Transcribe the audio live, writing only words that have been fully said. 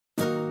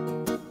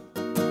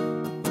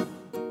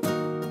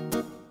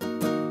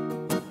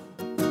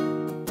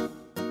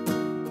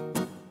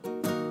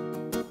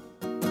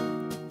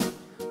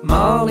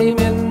ماڵی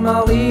من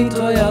ماڵی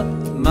تۆیە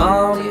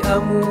ماڵی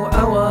ئەموو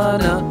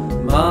ئەوانە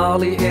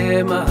ماڵی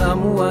ئێمە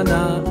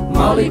هەمووەنە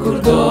ماڵی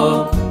کوردۆ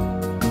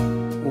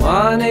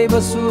وانەی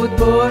بەسوود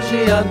بۆ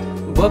ژیان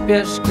بۆ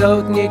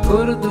پێشکەوتنی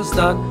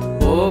کوردستان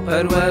بۆ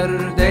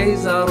پەروەردەی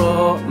زەڕۆ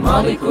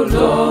ماڵی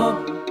کوردۆ.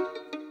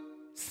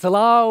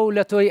 سڵاو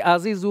لە تۆی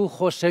ئازیز و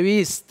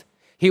خۆشەویست،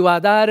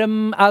 هیوادارم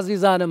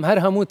ئازیزانم هەر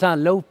هەمووتان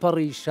لەو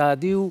پەڕی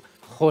شادی و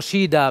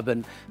خۆشیدا بن،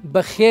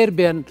 بەخێر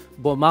بێن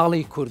بۆ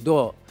ماڵی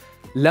کوردۆ.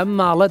 لەم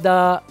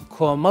ماڵەدا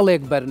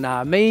کۆمەڵێک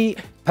بەرنامەی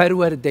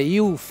پەروەردەیی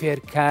و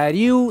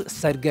فێرکاری و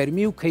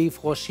سەرگەرمی و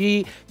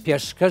کەیفخۆشی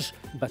پێشکەش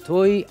بە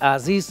تۆی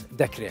ئازیز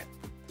دەکرێت.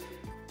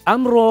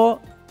 ئەمڕۆ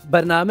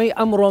بەرنامەی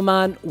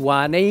ئەمڕۆمان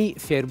وانەی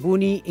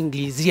فێربوونی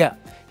ئینگلیزیە.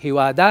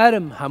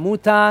 هیوادارم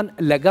هەمووتان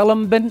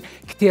لەگەڵم بن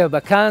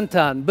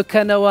کتێبەکانتان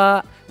بکەنەوە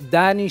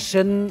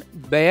دانیشن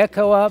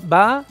بەیەکەوە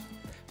بە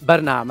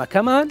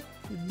بەرنامەکەمان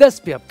دەست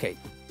پێ بکەیت.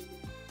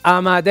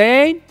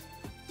 ئامادەین؟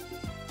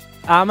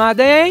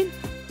 ئامادەین؟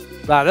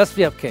 با دەست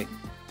پێ بکەین.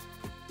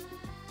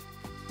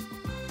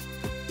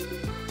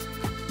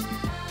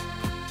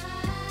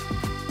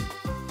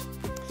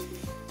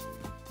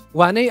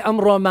 وانەی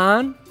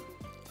ئەمڕۆمان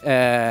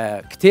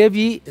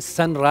کتێبی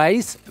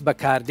سەنڕایس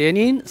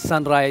بەکاردێنین،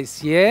 سەنڕایس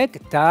 1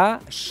 تا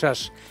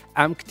 6.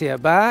 ئەم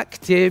کتێبە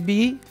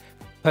کتێبی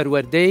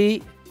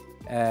پەروەردەی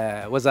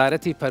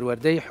وەزارەتی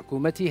پەروەردەی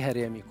حکوومەتی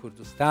هەرێمی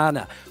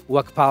کوردستانە،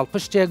 وەک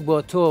پاڵپشتێک بۆ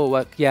تۆ،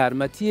 وەک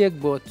یارمەتیەک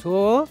بۆ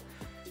تۆ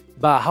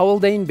با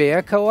هەوڵدەین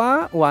بەیەکەوە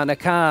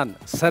وانەکان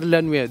سەر لە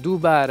نوێ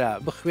دووبارە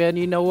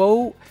بخوێنینەوە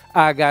و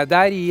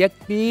ئاگاداری یەک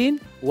بین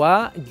و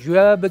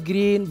گوێ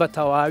بگرین بە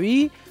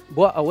تەواوی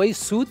بۆ ئەوەی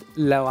سوود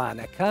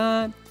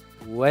لەوانەکان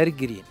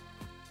وەرگرین.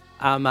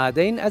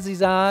 ئامادەین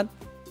ئەزیزان؟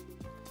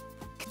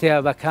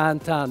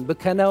 کتێبەکانتان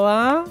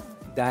بکەنەوە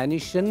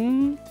دانیشن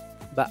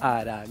بە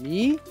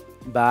ئارامی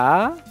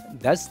با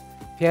دەست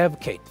پێ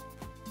بکەین.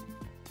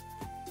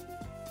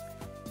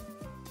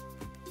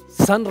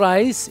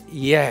 سەنڕایس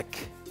 1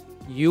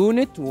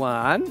 یونت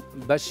 1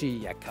 بەشی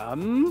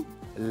یەکەم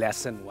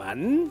lesson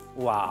 1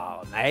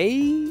 وانەی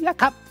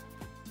یەکەم.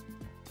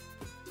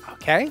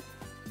 Okay?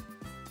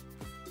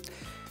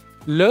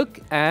 Look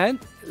and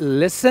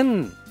listen.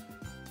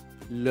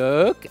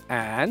 Look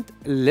and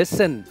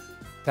listen.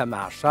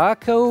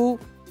 تەماشاکە و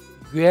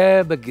گوێ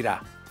بگرە.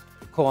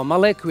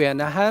 کۆمەڵێک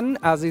وێنە هەن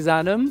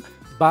ئازیزانم،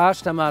 باش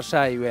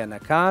تەماشای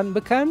وێنەکان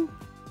بکەن،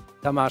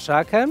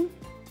 تەماشاکەن.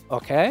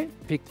 Okay?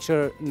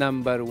 Picture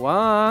number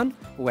 1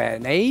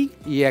 وێنەی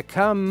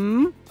یەکەم.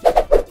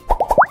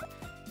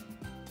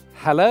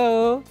 Hello.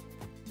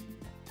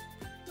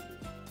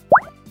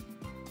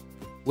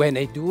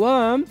 وێنەی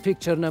دووەم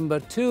picture number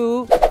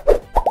 2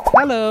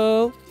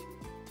 Hello.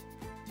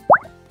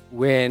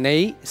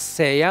 وێنەی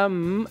سێیەم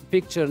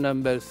picture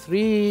number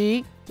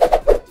 3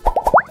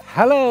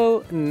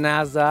 Hello.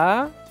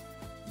 نازا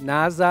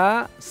نازا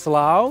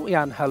سڵاو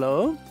یان hello.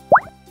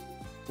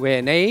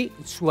 وێنەی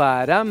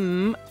چوارەم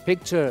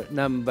picture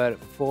number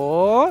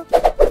 4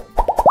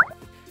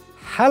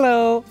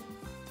 Hello.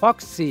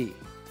 Foxy.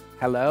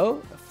 Hello.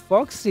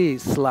 Foxy.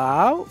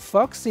 سڵاو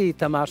Foxy.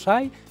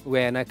 تەماشای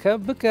وێنەکە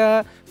بکە.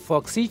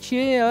 Foxy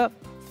چییە؟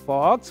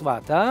 Fox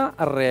واتە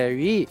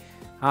ڕێوی.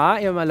 ها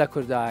ئێمە لە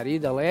کورداری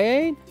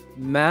دەڵێن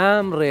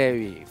مام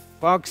ڕێوی.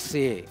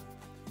 Foxy.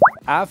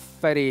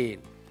 ئافەرین.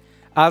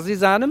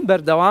 ئازیزانم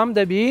بەردەوام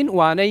دەبین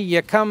وانەی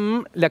یەکەم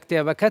لە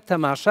کتێبەکە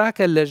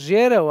تەماشاکە لە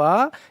ژێرەوە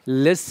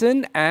listen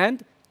and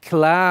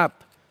clap.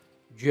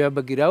 گوێ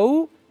بگرە و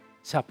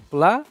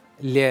چەپڵە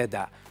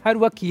لێدە. هەر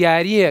وەک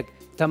یاریەک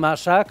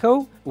تەماشاکە و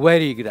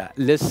وەریگرە.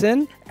 listen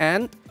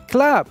and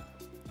clap.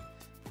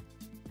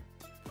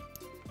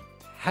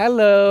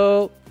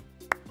 Hello.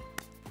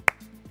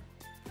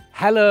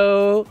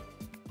 Hello.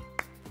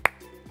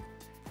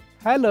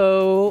 Hello.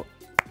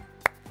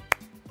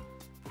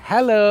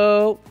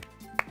 Hello.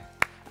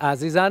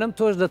 ئازیزانم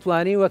تۆش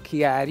دەتوانی وەک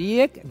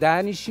یاریەک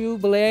دانیشی و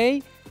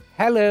بڵێ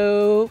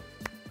Hello.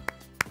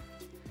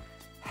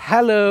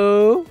 Hello.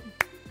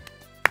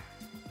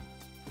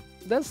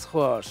 دەست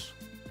خۆش.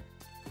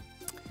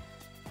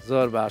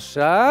 زۆر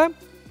باشە.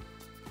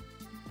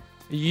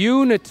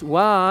 Unit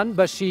 1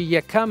 بەشی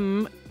یەکەم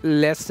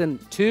lesson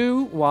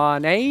 2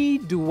 وانەی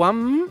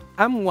دووەم.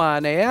 ئەم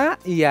وانەیە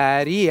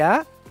یاریە،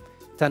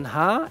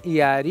 تەنها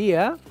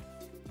یاریە.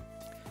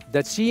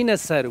 دەچینە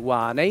سەر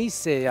وانەی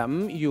سێیەم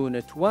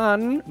Unit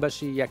 1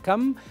 بەشی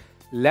یەکەم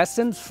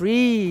lesson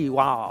 3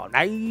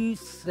 وانەی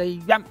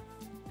سێیەم.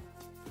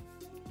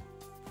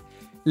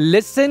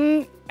 Listen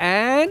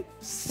and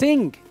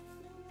sing.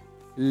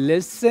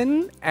 Listen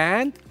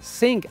and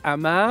sing.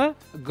 ئەمە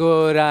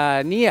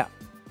گۆرانیە.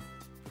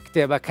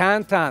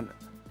 کتێبەکانتان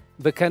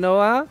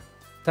بکەنەوە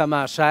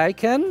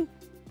تەماشایکەن.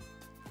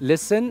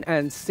 Listen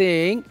and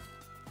sing.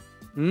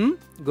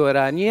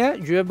 گۆرانیە،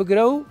 گوێ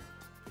بگرە و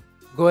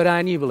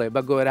گۆرانی بڵێ.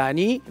 بە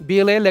گۆرانی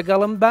بیڵێ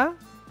لەگەڵم بە.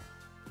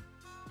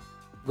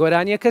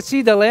 گۆرانیەکە چی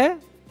دەڵێ؟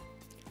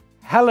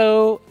 Hello.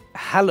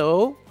 Hello.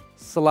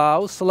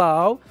 سڵاو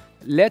سڵاو.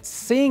 Let's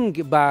sing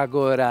با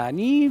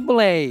گۆرانی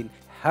بڵێین.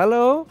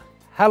 Hello.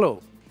 Hello.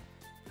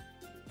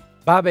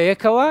 با بە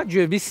یەکەوە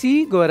گوێبیسی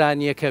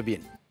گۆرانیەکە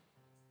بین.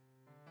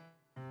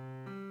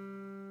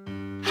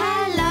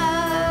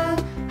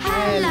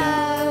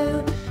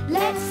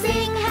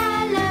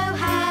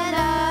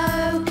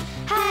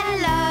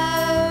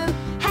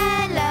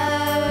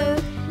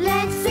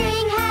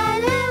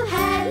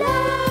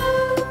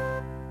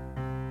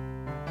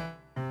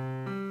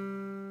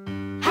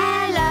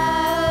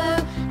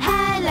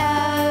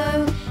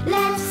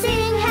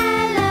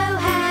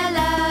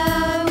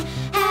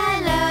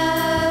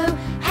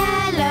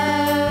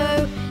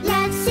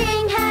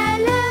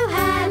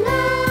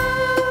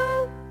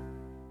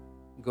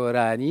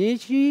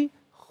 گۆرانیەکی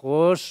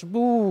خۆش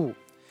بوو.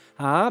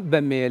 بە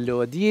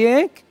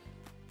مێلۆدیەک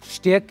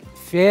شتێک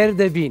فێر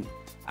دەبین.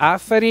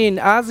 ئافرین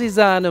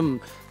ئازیزانم،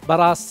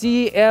 بەڕاستی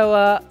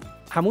ئێوە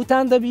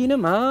هەمووتان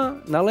دەبینم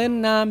نەڵێن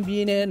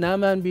نامبینێ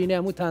نامان بینێ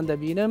هەمووتان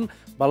دەبینم،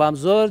 بەڵام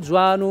زۆر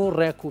جوان و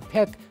ڕێک و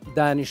پێک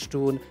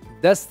دانیشتون،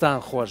 دەستان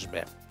خۆش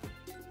بێ.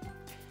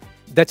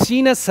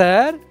 دەچینە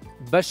سەر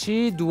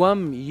بەشی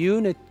دووەم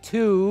یونت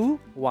 2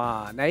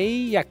 وانەی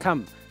یەکەم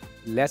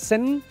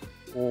lesson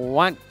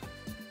 1.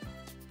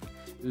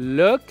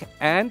 Look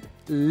and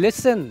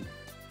listen.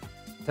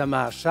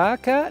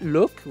 تەماشاکە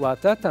look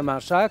واتە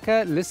تەماشاکە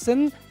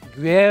listen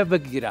گوێ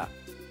بگرە.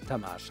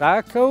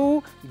 تەماشاکە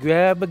و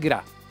گوێ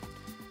بگرە.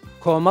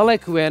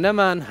 کۆمەڵێک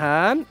وێنەمان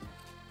هەن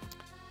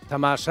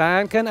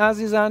تەماشایان کەن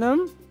ئازیزانم.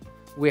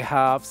 We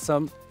have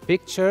some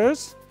pictures,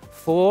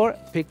 4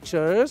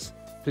 pictures.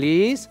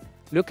 Please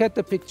look at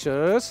the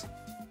pictures.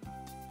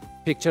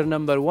 Picture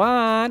number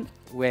 1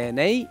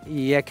 وێنەی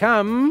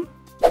یەکەم.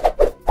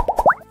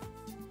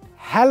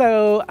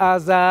 Hello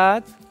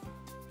Azad.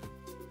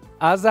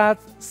 Azad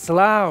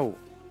سلااو.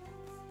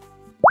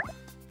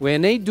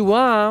 وێنەی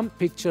دووەم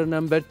picture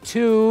number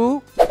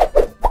 2.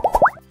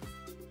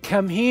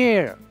 Come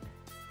here.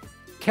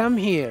 Come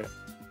here.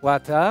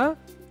 واتە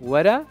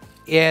وەرە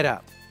ئێرە.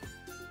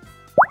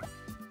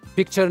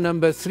 Picture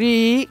number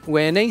 3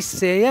 وێنەی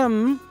سێیەم.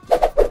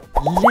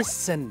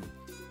 Listen.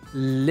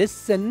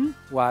 Listen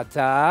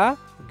واتە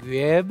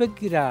گوێ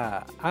بگرە.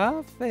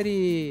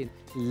 ئافرین.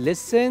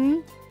 Listen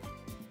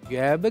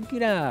گوێ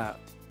بگرە.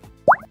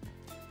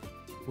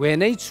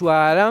 وێنەی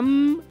چوارەم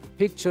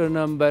picture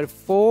number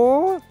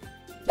 4.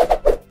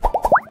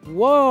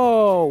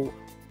 Whoa!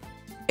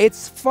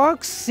 It's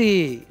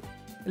Foxy.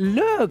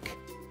 Look!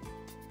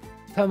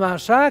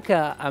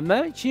 تەماشاکە ئەمە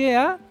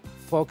چییە؟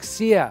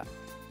 فۆکسیە.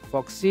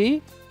 فۆکسی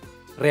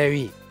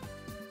ڕێوی.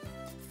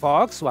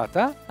 فۆکس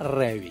واتە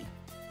ڕێوی.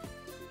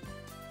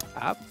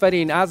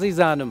 ئافرین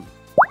ئازیزانم.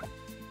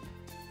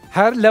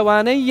 هەر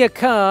لەوانەی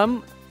یەکەم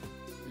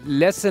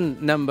lesson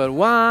number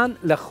 1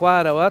 لە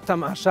خوارەوە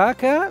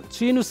تەماشاکە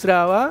چی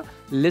نووسراوە؟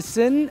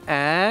 listen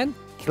and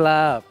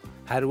clap.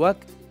 هەروەک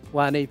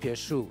وانەی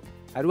پێشوو.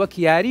 هەروەک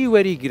یاری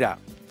وەریگرە.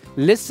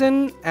 listen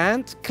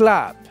and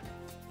clap.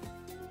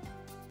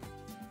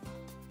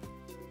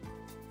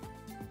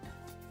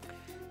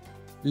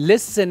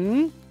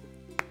 Listen.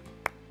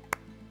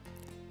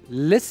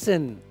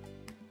 Listen.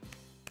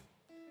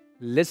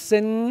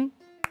 Listen.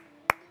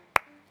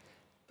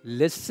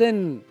 Listen.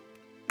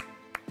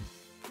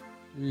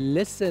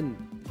 Listen.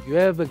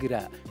 گوێ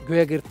بگرە.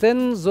 گوێگرتن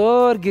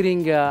زۆر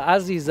گرنگە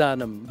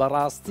ئازیزانم.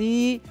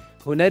 بەڕاستی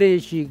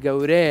هونەرێکی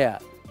گەورەیە.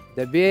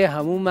 دەبێ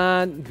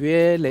هەمومان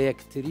گوێ لە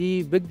یەکتری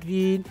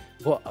بگرین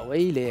بۆ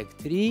ئەوەی لە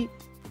یەکتری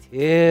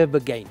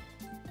تێبگەین.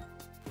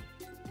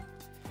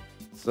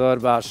 زۆر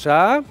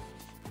باشە.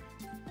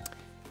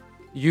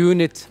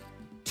 Unit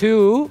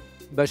 2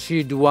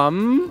 بەشی دووەم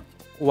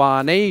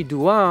وانەی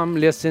دووەم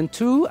lesson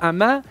 2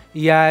 ئەمە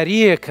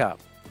یاریەکە.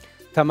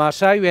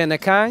 تەماشای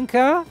وێنەکان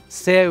کە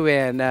سێ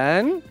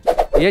وێنەن.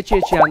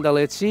 یەکێکیان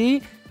دەڵێت چی؟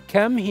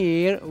 come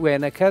here.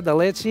 وێنەکە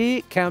دەڵێت چی؟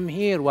 come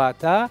here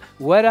واتە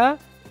وەرە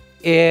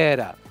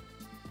ئێرە.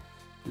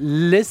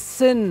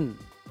 listen.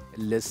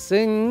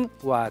 listen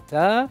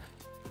واتە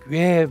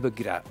گوێ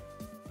بگرە.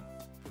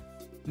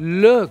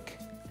 look.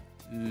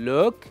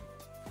 look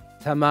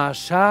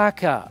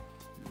تەماشاکە.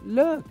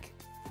 look.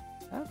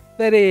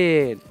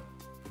 ئەفرین.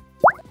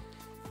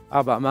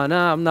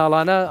 ئەمانە ئەم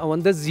ناڵانە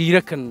ئەوەندە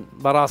زیرەکن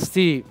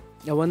بەڕاستی.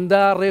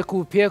 ئەوەندە ڕێک و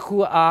پێک و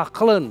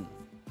ئاقڵن.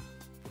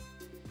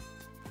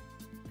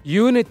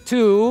 Unit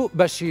 2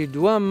 بەشی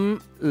دووەم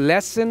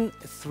lesson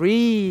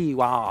 3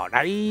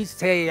 وانەی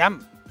سێیەم.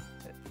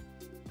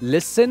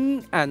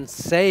 listen and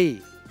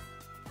say.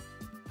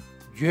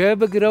 گوێ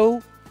بگرە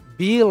و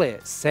بیڵێ.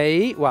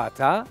 say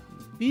واتە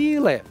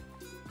بیڵێ.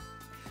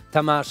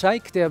 تەماشای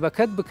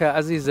کتێبەکەت بکە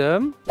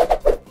ئەزیزم.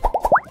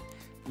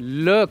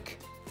 look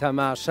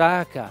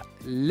تەماشاکە.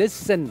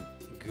 listen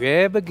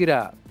گوێ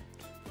بگرە.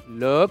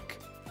 look.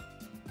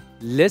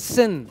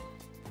 listen.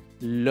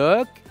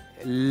 look.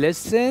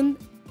 listen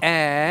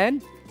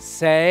and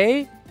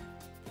say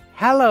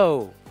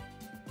hello.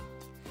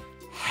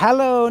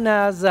 Hello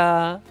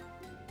Naza.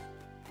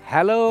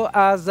 Hello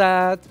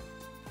Azad.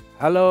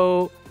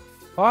 Hello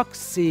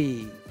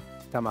Foxy.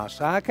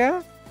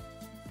 تەماشاکە.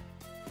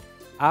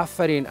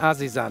 ئافرین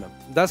ئازیزانم.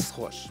 دەست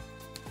خۆش.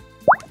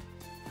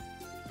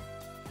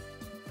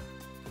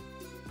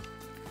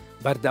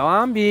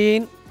 بەردەوام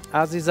بین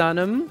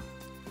ئازیزانم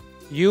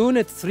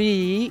Unit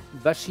 3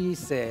 بەشی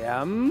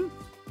سێیەم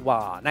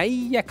وانەی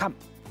یەکەم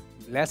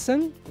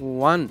Lesson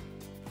 1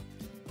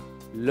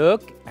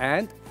 Look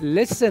and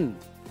listen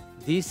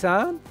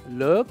دیسان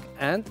look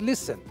and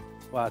listen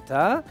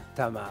واتە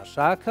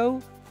تەماشاکە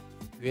و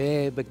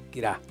گوێ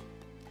بگرە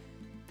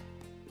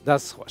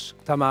دەست خۆش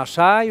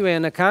تەماشای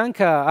وێنەکان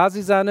کە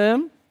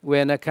ئازیزانم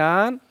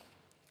وێنەکان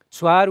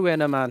چوار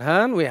وێنەمان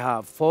هەن we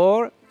have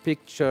 4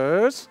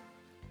 pictures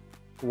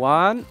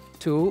 1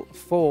 2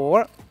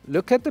 4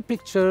 look at the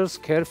pictures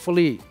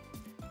carefully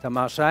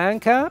تەماشایان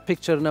کە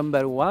picture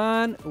number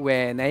 1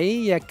 وێنەی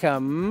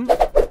یەکەم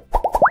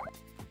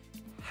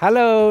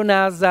Hello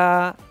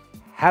Naza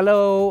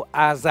Hello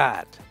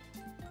Azad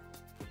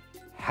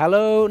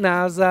Hello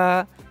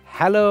Naza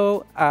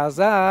Hello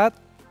Azad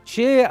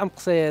چێ ئەم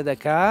قسەیە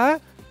دەکا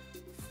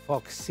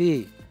فۆکسی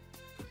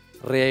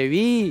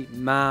ڕێوی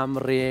مام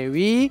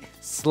ڕێوی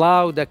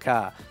سڵاو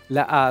دەکا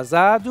لە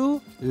ئازاد و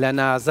لە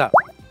نازە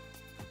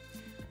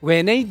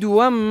وێنەی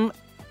دووەم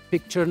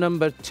picture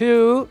number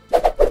 2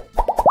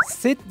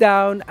 sit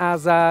down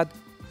ئازاد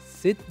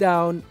sit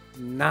down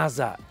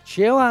نازە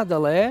چێوا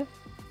دەڵێ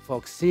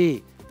فۆکسی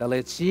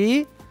دەڵێ چی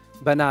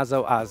بە نازە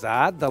و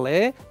ئازاد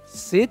دەڵێ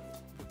sit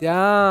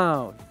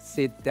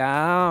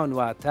down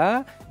واتە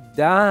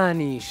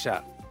دانیشە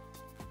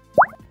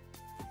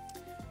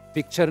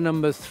picture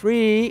number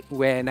 3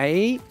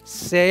 وێنەی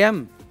سێیەم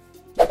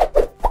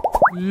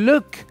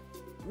look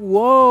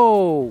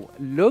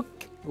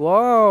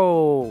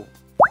wow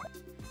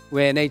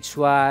وێنەی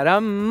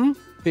چوارەم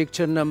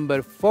picture number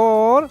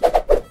 4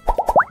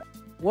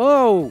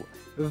 wow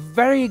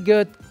very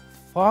good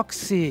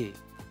foxy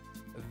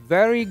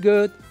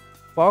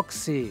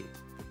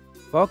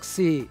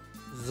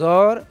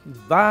زۆر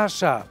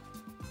باشە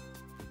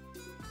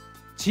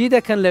چی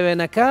دەکەن لە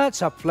وێنەکە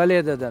چەپڵە لێ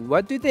دەدەن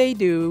what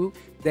do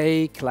they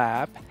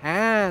clap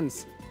hands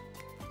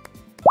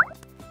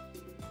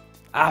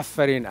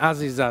ئافرین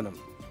ئازیزانم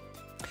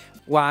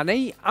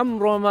وانەی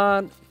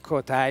ئەمڕۆمان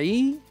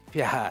کۆتایی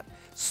پێهات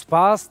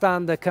سوپاستان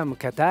دەکەم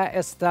کە تا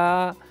ئێستا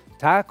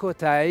تا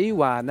کۆتایی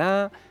وانە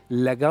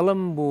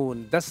لەگەڵم بوون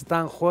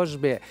دەستان خۆش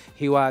بێ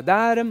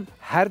هیوادارم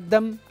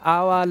هەردەم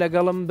ئاوا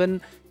لەگەڵم بن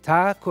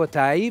تا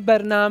کۆتایی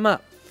بەرنامە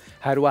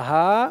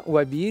هەروەها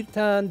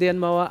وەبیرتان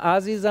دێنمەوە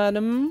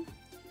ئازیزانم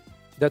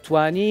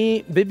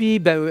دەتوانی ببی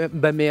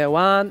بە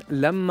میێوان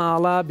لەم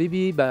ماڵە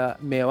ببی بە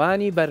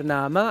میێوانی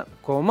بەرنامە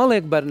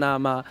کۆمەڵێک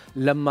بەرنامە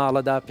لەم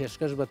ماڵەدا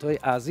پێشکەش بە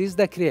تۆی ئازیز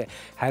دەکرێت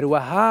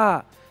هەروەها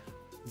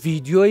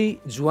ڤیدیۆی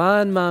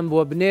جوانمان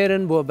بۆ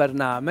بنێرن بۆ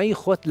بەرنامەی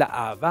خۆت لە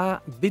ئاوا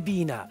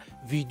ببینە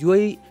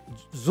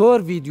زۆر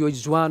ڤیدیۆی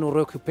جوان و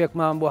ڕێک و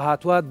پێکمان بۆ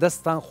هاتووە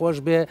دەستان خۆش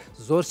بێ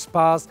زۆر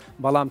سپاس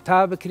بەڵام تا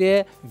بکرێ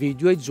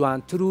ڤیدیۆی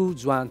جوانتر و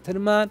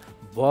جوانترمان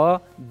بۆ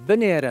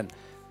بنێرن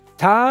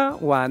تا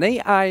وانەی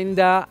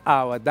ئایندا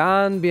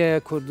ئاوەدان بێ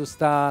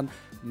کوردستان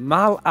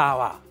ماڵ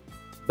ئاوا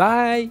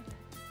بای